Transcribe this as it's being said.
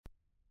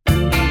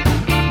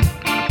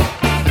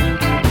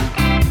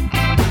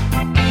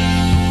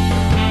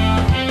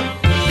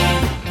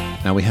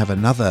we have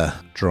another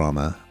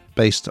drama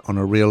based on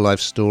a real-life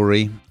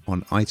story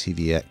on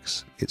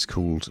ITVX. It's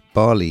called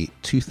Bali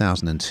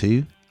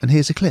 2002, and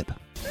here's a clip.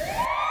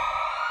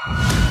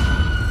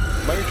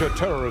 Major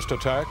terrorist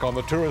attack on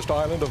the tourist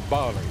island of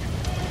Bali.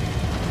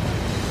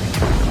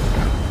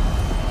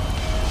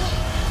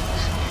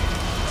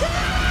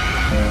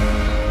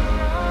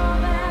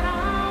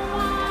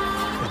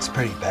 It's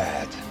pretty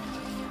bad.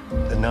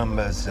 The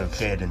numbers of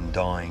dead and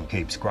dying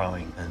keeps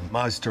growing, and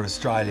most are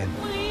Australian.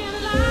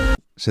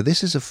 So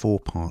this is a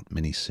 4-part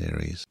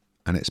miniseries,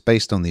 and it's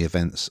based on the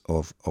events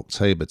of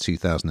October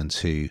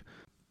 2002,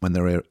 when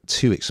there were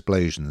 2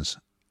 explosions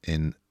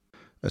in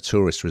a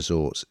tourist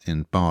resort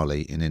in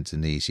Bali in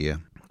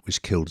Indonesia,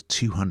 which killed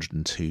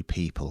 202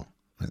 people.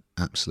 An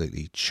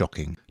absolutely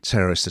shocking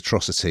terrorist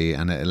atrocity,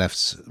 and it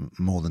left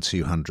more than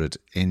 200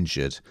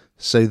 injured.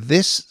 So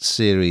this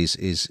series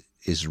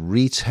is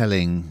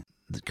retelling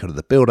kind of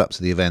the build up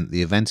to the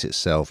event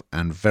itself,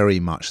 and very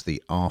much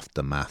the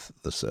aftermath,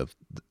 the sort of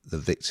the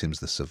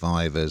victims, the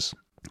survivors,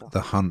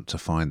 the hunt to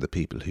find the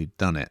people who'd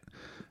done it.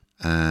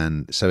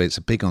 And so it's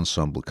a big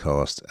ensemble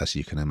cast, as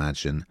you can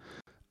imagine,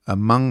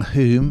 among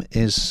whom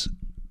is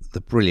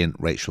the brilliant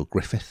Rachel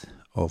Griffith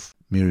of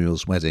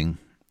Muriel's Wedding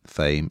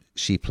fame.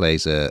 She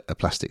plays a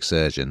plastic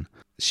surgeon.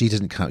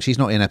 She's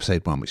not in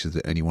episode 1, which is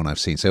the only one I've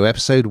seen. So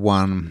episode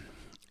 1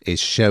 is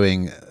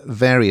showing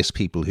various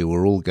people who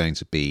are all going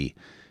to be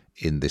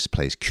in this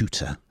place,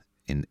 Kuta,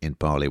 in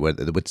Bali, where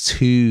there were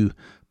 2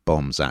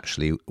 bombs,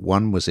 actually.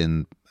 One was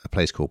in a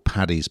place called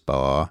Paddy's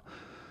Bar,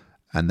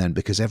 and then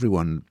because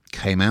everyone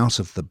came out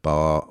of the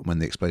bar when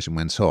the explosion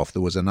went off,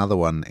 there was another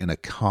one in a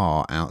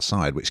car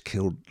outside, which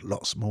killed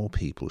lots more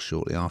people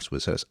shortly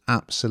afterwards. So it's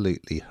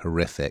absolutely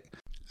horrific.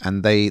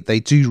 And they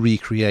do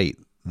recreate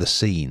the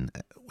scene,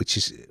 which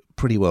is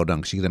pretty well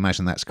done, because you can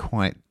imagine that's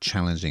quite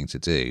challenging to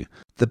do.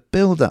 The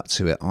build-up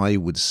to it, I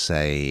would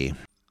say,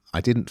 I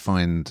didn't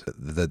find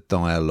the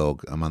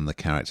dialogue among the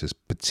characters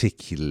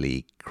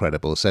particularly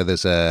credible. So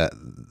there's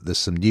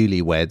some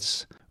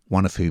newlyweds,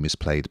 one of whom is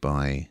played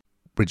by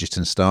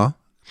Bridgerton star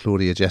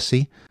Claudia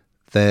Jessie.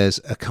 There's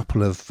a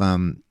couple of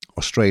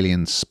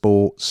Australian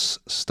sports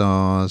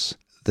stars.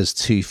 There's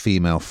 2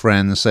 female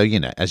friends. So,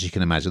 as you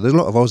can imagine, there's a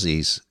lot of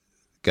Aussies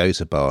go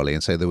to Bali,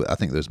 and so I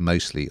think there was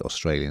mostly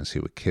Australians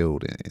who were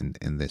killed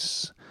in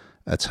this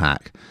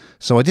attack.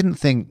 So I didn't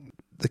think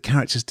the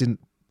characters didn't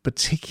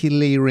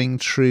particularly ring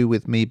true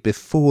with me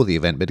before the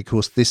event, but of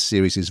course this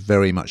series is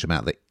very much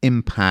about the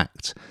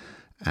impact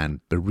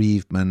and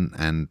bereavement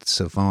and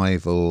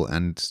survival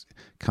and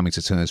coming to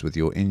terms with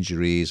your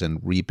injuries and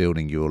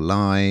rebuilding your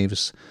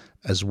lives,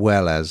 as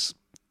well as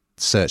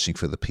searching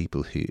for the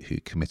people who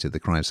committed the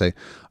crime. So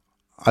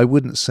I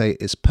wouldn't say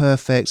it's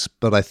perfect,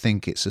 but I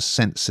think it's a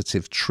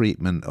sensitive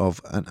treatment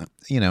of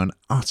an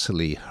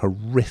utterly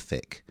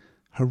horrific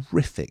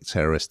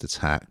terrorist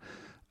attack.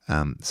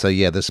 So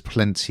yeah, there's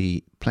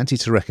plenty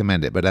to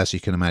recommend it, but as you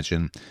can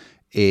imagine,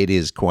 it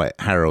is quite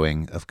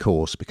harrowing, of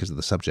course, because of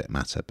the subject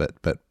matter,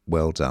 but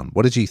well done.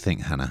 What did you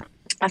think, Hannah?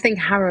 I think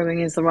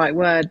harrowing is the right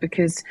word,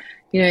 because,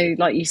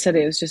 like you said,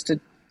 it was just an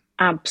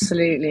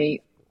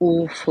absolutely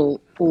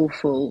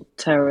awful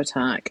terror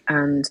attack,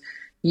 and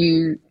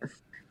you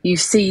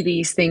see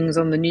these things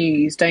on the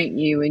news, don't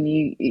you? And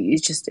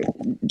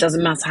it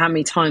doesn't matter how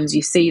many times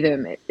you see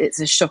them. It's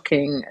as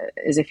shocking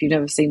as if you've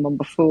never seen one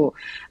before,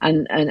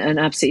 and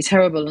absolutely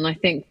terrible. And I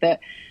think that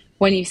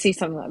when you see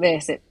something like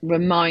this, it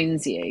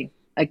reminds you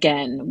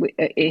again.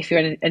 If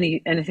you're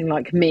anything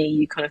like me,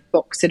 you kind of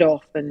box it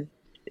off and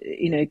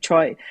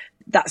try.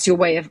 That's your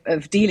way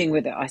of dealing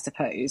with it, I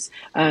suppose,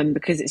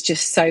 because it's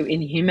just so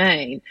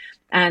inhumane.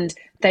 And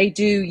they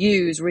do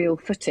use real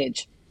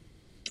footage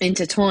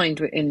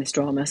intertwined in this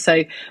drama,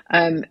 so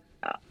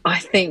I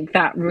think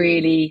that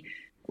really,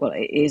 well,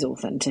 it is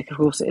authentic, of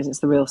course it is, it's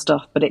the real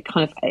stuff, but it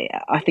kind of,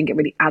 I think it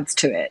really adds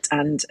to it.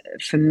 And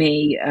for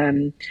me,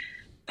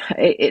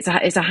 it's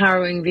a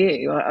harrowing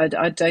view.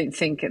 I don't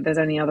think there's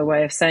any other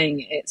way of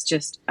saying it. It's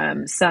just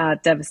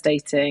sad,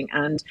 devastating,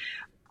 and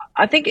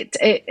I think it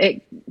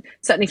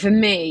certainly for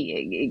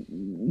me,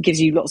 it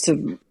gives you lots of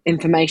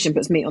information,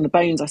 puts meat on the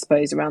bones, I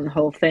suppose, around the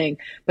whole thing.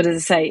 But as I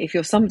say, if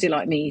you're somebody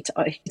like me,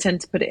 I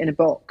tend to put it in a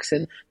box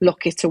and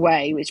lock it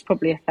away, which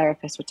probably a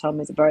therapist would tell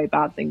me is a very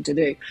bad thing to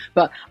do.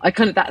 But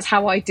that's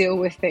how I deal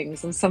with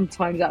things. And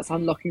sometimes that's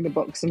unlocking the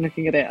box and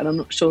looking at it. And I'm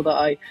not sure that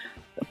I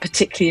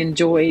particularly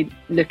enjoy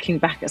looking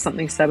back at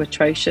something so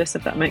atrocious,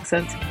 if that makes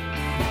sense.